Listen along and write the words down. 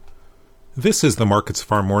This is the Markets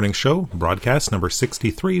Farm Morning Show, broadcast number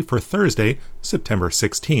 63 for Thursday, September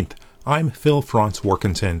 16th. I'm Phil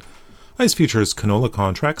Franz-Warkentin. ICE futures canola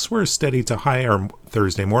contracts were steady to higher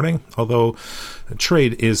Thursday morning, although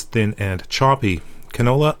trade is thin and choppy.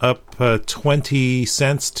 Canola up 20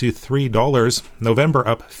 cents to $3. November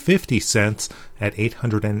up 50 cents at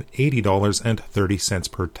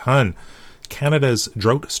 $880.30 per ton. Canada's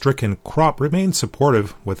drought-stricken crop remains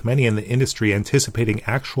supportive, with many in the industry anticipating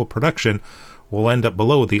actual production will end up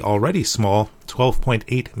below the already small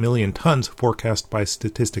 12.8 million tons forecast by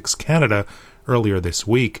Statistics Canada earlier this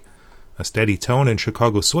week. A steady tone in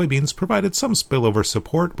Chicago soybeans provided some spillover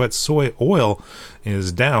support, but soy oil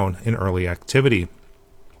is down in early activity.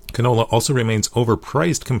 Canola also remains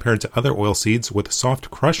overpriced compared to other oilseeds, with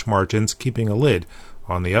soft crush margins keeping a lid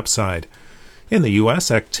on the upside. In the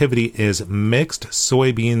U.S., activity is mixed.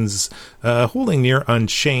 Soybeans holding near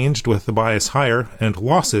unchanged with the bias higher, and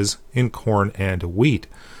losses in corn and wheat.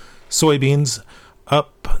 Soybeans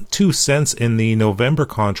up 2 cents in the November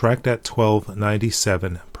contract at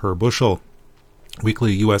 $12.97 per bushel.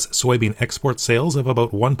 Weekly U.S. soybean export sales of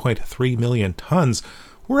about 1.3 million tons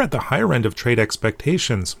were at the higher end of trade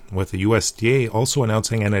expectations, with the USDA also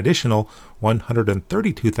announcing an additional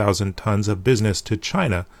 132,000 tons of business to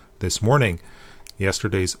China this morning.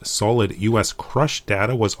 Yesterday's solid U.S. crush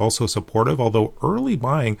data was also supportive, although early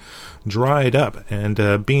buying dried up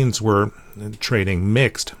and beans were trading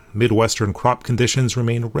mixed. Midwestern crop conditions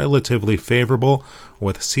remain relatively favorable,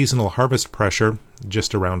 with seasonal harvest pressure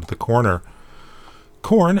just around the corner.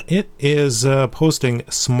 Corn, it is posting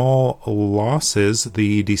small losses.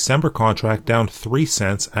 The December contract down 3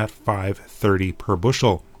 cents at $5.30 per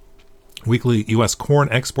bushel. Weekly U.S. corn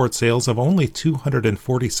export sales of only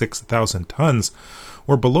 246,000 tons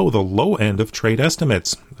were below the low end of trade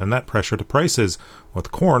estimates, and that pressured prices,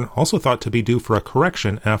 with corn also thought to be due for a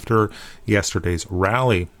correction after yesterday's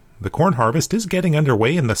rally. The corn harvest is getting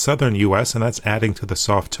underway in the southern U.S., and that's adding to the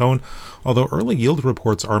soft tone, although early yield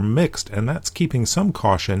reports are mixed, and that's keeping some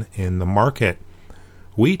caution in the market.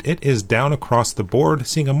 Wheat, it is down across the board,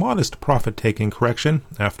 seeing a modest profit-taking correction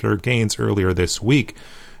after gains earlier this week.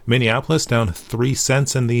 Minneapolis down 3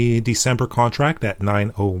 cents in the December contract at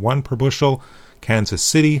 $9.01 per bushel. Kansas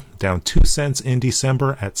City down 2 cents in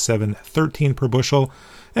December at $7.13 per bushel.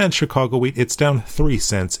 And Chicago wheat, it's down 3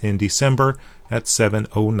 cents in December at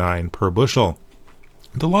 $7.09 per bushel.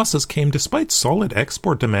 The losses came despite solid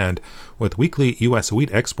export demand, with weekly U.S.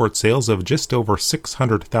 wheat export sales of just over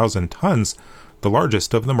 600,000 tons, the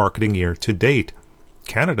largest of the marketing year to date.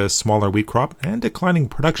 Canada's smaller wheat crop and declining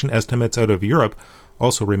production estimates out of Europe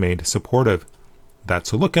also remained supportive.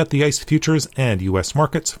 That's a look at the ICE futures and U.S.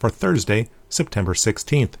 markets for Thursday, September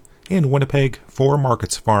 16th. In Winnipeg, for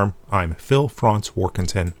Markets Farm, I'm Phil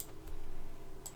Franz-Warkentin.